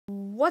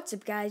What's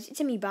up, guys?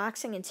 It's me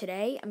Boxing, and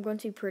today I'm going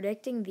to be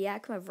predicting the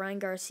outcome of Ryan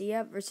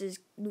Garcia versus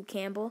Luke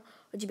Campbell,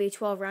 which will be a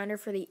 12-rounder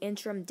for the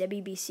Interim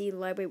WBC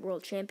Lightweight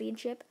World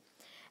Championship.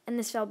 And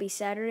this will be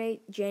Saturday,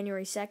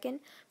 January 2nd,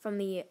 from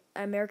the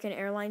American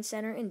Airlines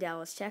Center in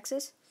Dallas,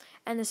 Texas.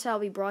 And this will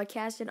be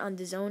broadcasted on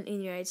DAZN in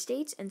the United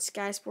States and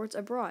Sky Sports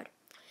abroad.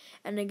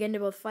 And again to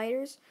both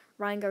fighters,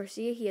 Ryan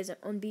Garcia, he has an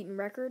unbeaten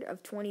record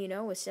of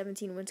 20-0 with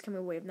 17 wins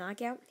coming away with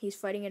knockout. He's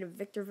fighting out of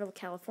Victorville,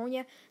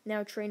 California,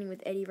 now training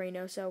with Eddie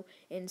Reynoso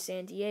in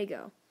San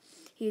Diego.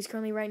 He is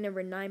currently ranked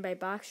number 9 by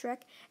BoxRec,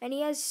 and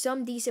he has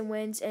some decent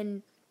wins.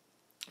 And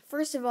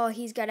first of all,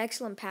 he's got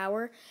excellent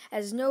power,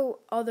 as no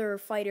other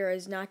fighter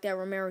has knocked out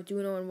Romero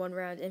Duno in one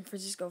round and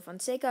Francisco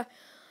Fonseca.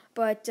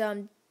 But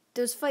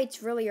those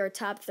fights really are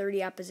top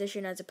 30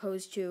 opposition as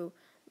opposed to,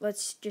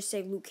 let's just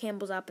say, Luke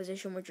Campbell's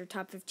opposition, which are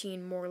top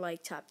 15, more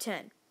like top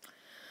 10.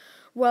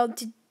 Well,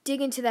 to dig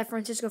into that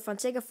Francisco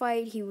Fonseca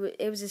fight,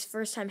 it was his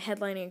first time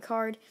headlining a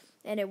card,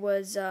 and it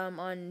was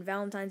on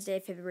Valentine's Day,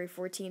 February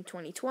 14,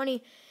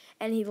 2020,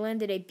 and he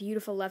landed a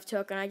beautiful left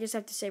hook. And I just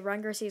have to say,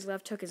 Ryan Garcia's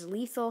left hook is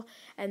lethal,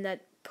 and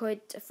that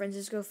put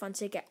Francisco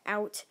Fonseca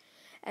out.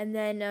 And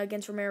then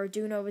against Romero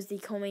Duno was the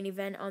co-main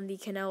event on the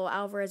Canelo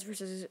Alvarez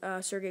versus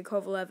Sergey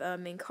Kovalev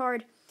main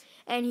card,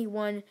 and he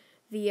won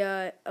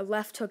the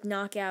left hook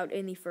knockout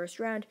in the first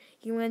round.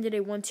 He landed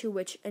a 1-2,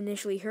 which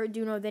initially hurt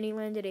Duno. Then he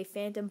landed a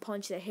phantom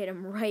punch that hit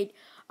him right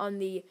on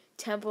the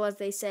temple, as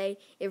they say.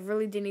 It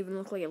really didn't even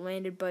look like it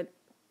landed, but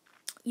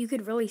you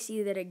could really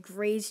see that it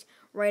grazed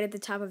right at the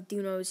top of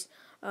Duno's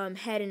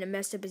head, and it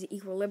messed up his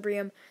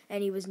equilibrium,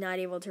 and he was not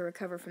able to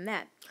recover from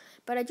that.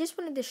 But I just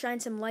wanted to shine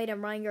some light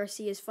on Ryan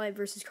Garcia's fight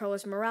versus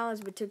Carlos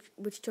Morales,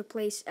 which took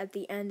place at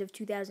the end of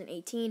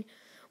 2018,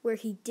 where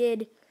he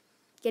did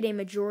get a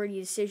majority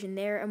decision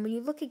there. And when you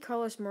look at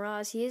Carlos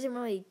Morales, he isn't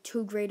really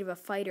too great of a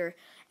fighter.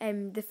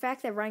 And the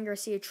fact that Ryan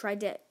Garcia tried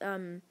to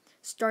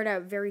start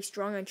out very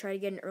strong and try to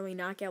get an early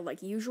knockout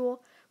like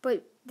usual,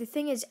 but the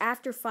thing is,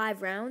 after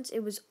 5 rounds, it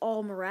was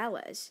all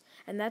Morales.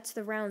 And that's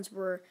the rounds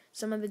where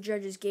some of the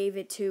judges gave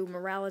it to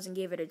Morales and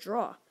gave it a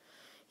draw.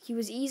 He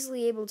was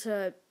easily able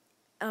to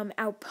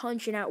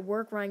outpunch and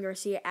outwork Ryan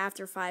Garcia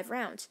after 5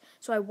 rounds.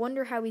 So I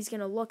wonder how he's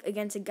going to look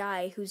against a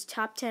guy who's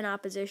top 10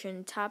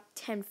 opposition, top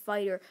 10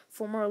 fighter,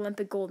 former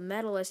Olympic gold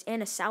medalist,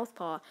 and a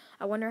southpaw.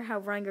 I wonder how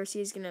Ryan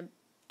Garcia is going to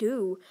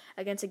do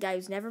against a guy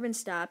who's never been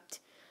stopped,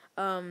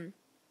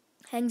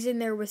 hangs in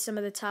there with some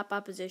of the top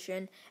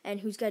opposition, and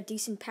who's got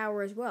decent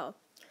power as well.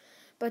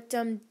 But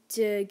to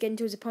get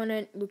into his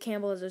opponent, Luke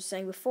Campbell, as I was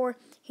saying before,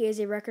 he has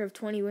a record of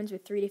 20 wins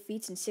with 3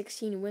 defeats and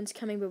 16 wins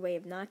coming by way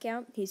of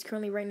knockout. He's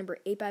currently ranked number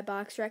 8 by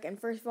BoxRec. And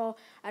first of all,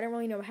 I don't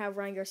really know how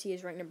Ryan Garcia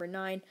is ranked number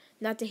 9.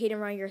 Not to hate on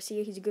Ryan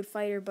Garcia, he's a good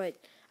fighter, but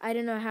I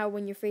don't know how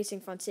when you're facing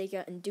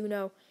Fonseca and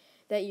Duno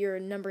that you're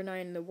number 9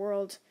 in the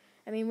world.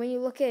 I mean, when you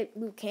look at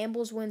Luke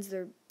Campbell's wins,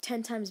 they're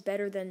 10 times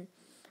better than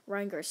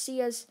Ryan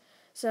Garcia's.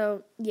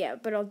 So, yeah,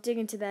 but I'll dig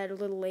into that a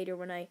little later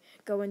when I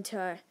go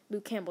into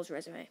Luke Campbell's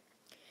resume.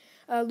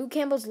 Luke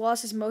Campbell's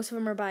losses, most of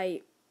them are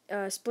by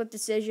split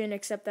decision,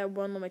 except that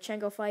one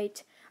Lomachenko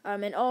fight.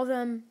 In all of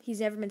them, he's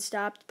never been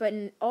stopped, but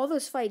in all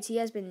those fights, he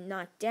has been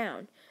knocked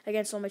down.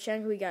 Against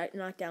Lomachenko, he got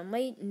knocked down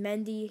late.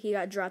 Mendy, he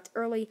got dropped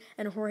early.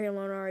 And Jorge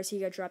Linares, he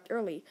got dropped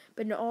early.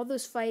 But in all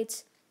those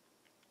fights,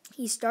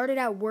 he started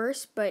out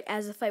worse, but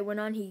as the fight went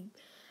on, he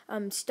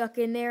stuck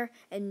in there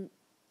and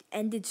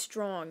ended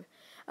strong.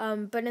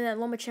 But in that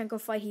Lomachenko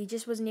fight, he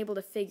just wasn't able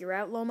to figure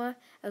out Loma,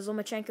 as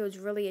Lomachenko is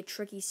really a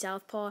tricky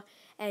southpaw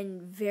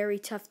and very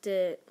tough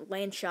to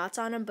land shots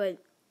on him. But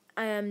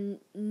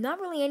not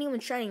really anyone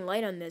shining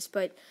light on this,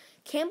 but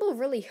Campbell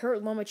really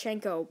hurt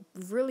Lomachenko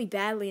really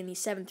badly in the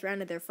 7th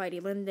round of their fight.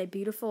 He landed a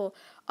beautiful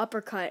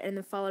uppercut and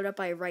then followed up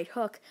by a right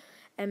hook,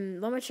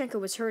 and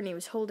Lomachenko was hurt and he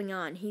was holding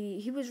on.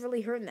 He was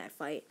really hurt in that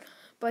fight.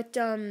 But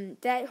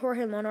that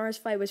Jorge Linares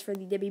fight was for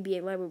the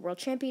WBA Lightweight World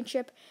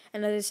Championship,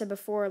 and as I said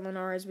before,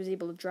 Linares was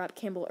able to drop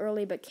Campbell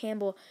early, but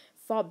Campbell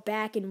fought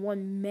back and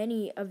won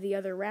many of the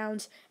other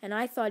rounds, and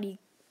I thought he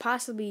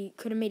possibly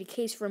could have made a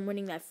case for him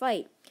winning that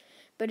fight.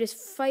 But his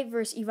fight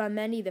versus Ivan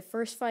Mendy, the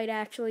first fight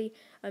actually,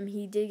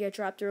 he did get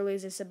dropped early,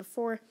 as I said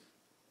before,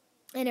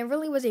 and it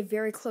really was a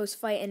very close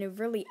fight and a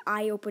really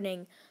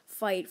eye-opening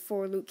fight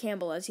for Luke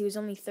Campbell, as he was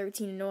only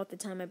 13-0 at the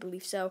time, I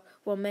believe so,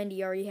 while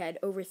Mendy already had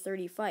over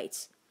 30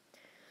 fights.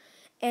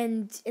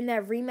 And in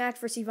that rematch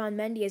versus Ivan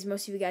Mendy, as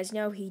most of you guys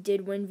know, he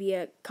did win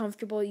via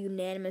comfortable,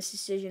 unanimous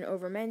decision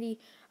over Mendy.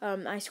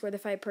 I scored the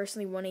fight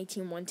personally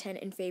 118-110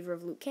 in favor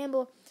of Luke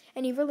Campbell,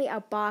 and he really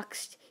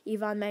outboxed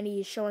Ivan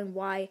Mendy, showing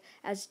why,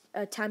 as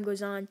time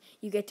goes on,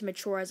 you get to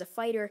mature as a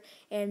fighter,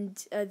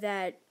 and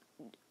that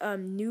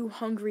new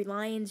hungry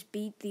lions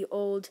beat the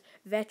old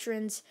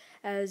veterans,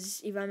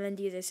 as Ivan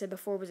Mendy, as I said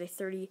before, was a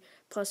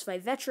 30-plus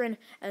fight veteran,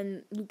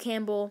 and Luke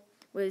Campbell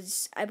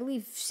was, I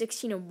believe,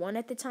 16-1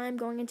 at the time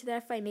going into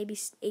that fight, maybe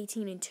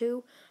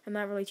 18-2. I'm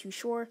not really too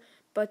sure,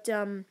 but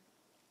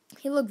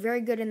he looked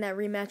very good in that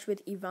rematch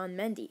with Ivan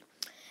Mendy.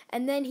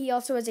 And then he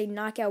also has a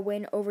knockout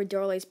win over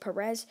Darles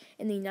Perez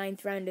in the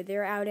 9th round of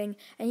their outing,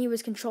 and he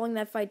was controlling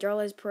that fight.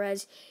 Darles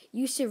Perez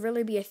used to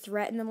really be a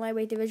threat in the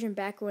lightweight division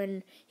back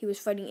when he was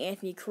fighting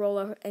Anthony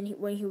Corolla and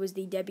when he was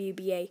the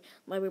WBA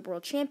lightweight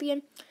world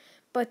champion.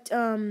 But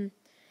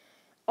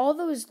all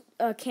those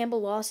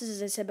Campbell losses,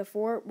 as I said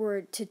before,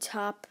 were to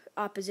top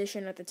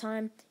opposition at the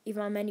time.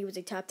 Ivan Mendy was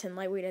a top 10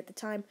 lightweight at the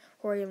time.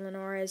 Jorge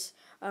Linares,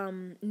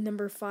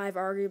 number 5,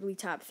 arguably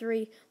top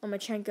 3.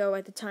 Lomachenko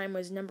at the time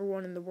was number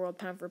 1 in the world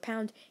pound for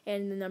pound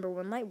and the number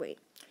 1 lightweight.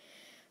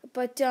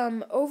 But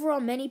overall,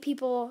 many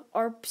people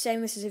are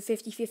saying this is a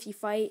 50-50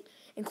 fight,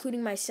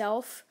 including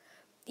myself.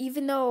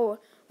 Even though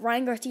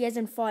Ryan Garcia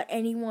hasn't fought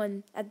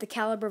anyone at the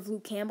caliber of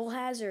Luke Campbell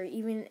has, or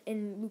even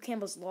in Luke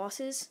Campbell's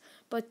losses.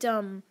 But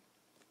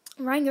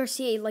Ryan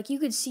Garcia, you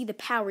could see the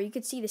power, you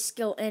could see the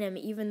skill in him,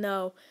 even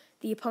though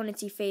the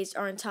opponents he faced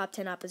are in top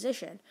 10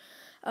 opposition.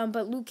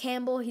 But Luke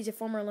Campbell, he's a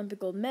former Olympic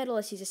gold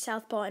medalist, he's a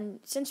southpaw, and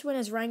since when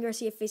has Ryan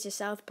Garcia faced a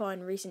southpaw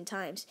in recent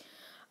times?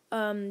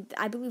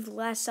 I believe the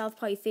last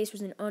southpaw he faced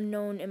was an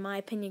unknown, in my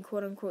opinion,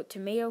 quote-unquote,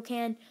 tomato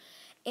can,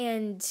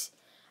 and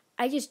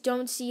I just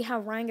don't see how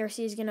Ryan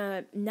Garcia is going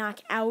to knock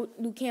out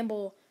Luke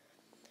Campbell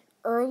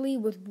early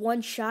with one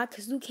shot,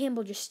 because Luke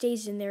Campbell just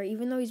stays in there.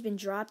 Even though he's been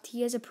dropped,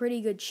 he has a pretty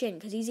good chin,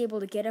 because he's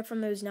able to get up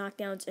from those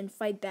knockdowns and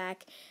fight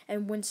back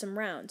and win some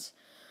rounds.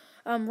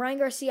 Ryan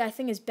Garcia, I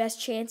think his best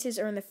chances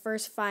are in the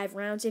first 5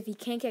 rounds. If he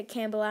can't get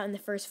Campbell out in the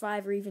first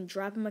 5 or even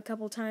drop him a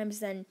couple times,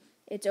 then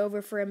it's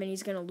over for him and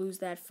he's going to lose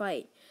that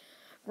fight.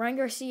 Ryan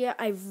Garcia,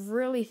 I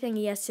really think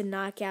he has to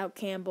knock out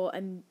Campbell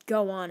and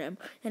go on him.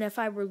 And if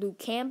I were Luke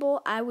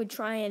Campbell, I would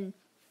try and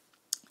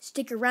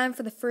stick around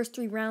for the first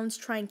 3 rounds,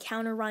 try and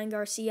counter Ryan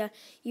Garcia,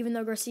 even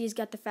though Garcia's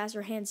got the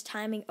faster hands.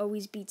 Timing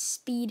always beats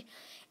speed,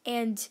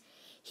 and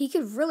he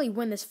could really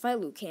win this fight,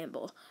 Luke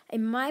Campbell.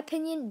 In my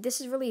opinion,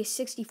 this is really a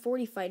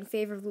 60-40 fight in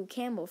favor of Luke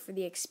Campbell for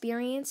the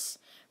experience,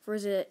 for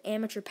his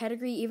amateur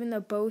pedigree, even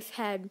though both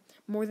had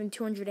more than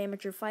 200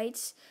 amateur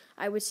fights.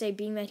 I would say,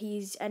 being that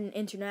he's at an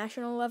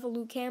international level,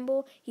 Luke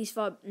Campbell, he's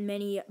fought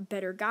many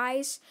better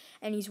guys,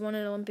 and he's won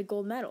an Olympic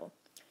gold medal.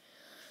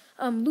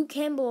 Luke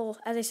Campbell,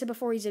 as I said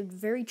before, he's a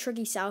very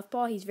tricky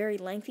southpaw. He's very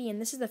lengthy,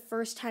 and this is the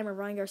first time where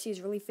Ryan Garcia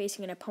is really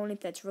facing an opponent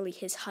that's really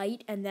his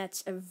height, and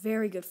that's a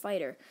very good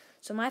fighter.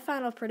 So my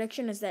final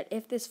prediction is that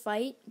if this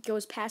fight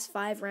goes past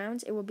 5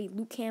 rounds, it will be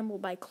Luke Campbell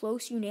by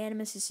close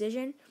unanimous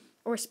decision,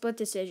 or split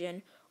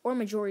decision, or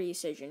majority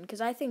decision, because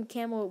I think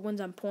Campbell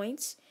wins on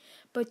points.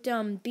 But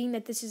being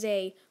that this is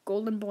a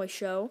Golden Boy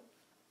show,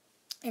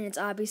 and it's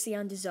obviously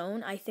on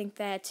DAZN, I think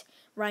that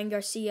Ryan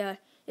Garcia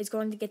is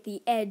going to get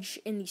the edge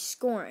in the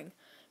scoring,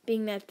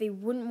 being that they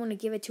wouldn't want to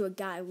give it to a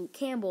guy, Luke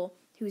Campbell,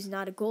 who's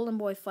not a Golden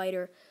Boy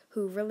fighter,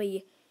 who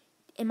really,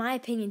 in my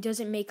opinion,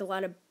 doesn't make a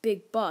lot of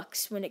big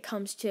bucks when it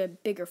comes to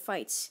bigger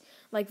fights.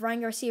 Like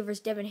Ryan Garcia versus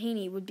Devin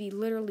Haney would be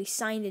literally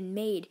signed and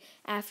made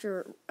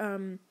after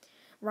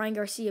Ryan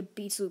Garcia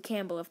beats Luke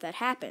Campbell if that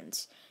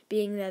happens,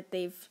 being that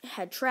they've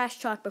had trash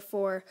talk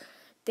before.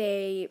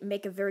 They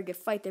make a very good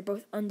fight. They're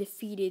both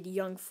undefeated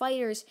young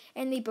fighters,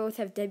 and they both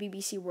have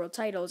WBC world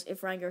titles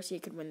if Ryan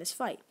Garcia could win this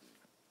fight.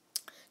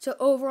 So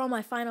overall,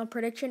 my final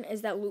prediction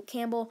is that Luke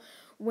Campbell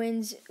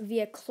wins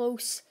via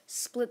close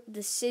split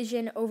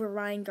decision over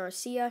Ryan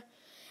Garcia,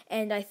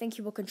 and I think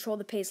he will control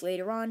the pace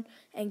later on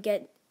and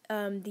get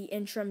the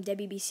interim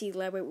WBC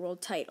lightweight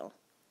world title.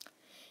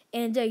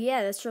 And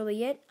yeah, that's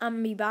really it.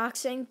 I'm Me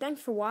Boxing.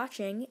 Thanks for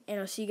watching, and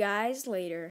I'll see you guys later.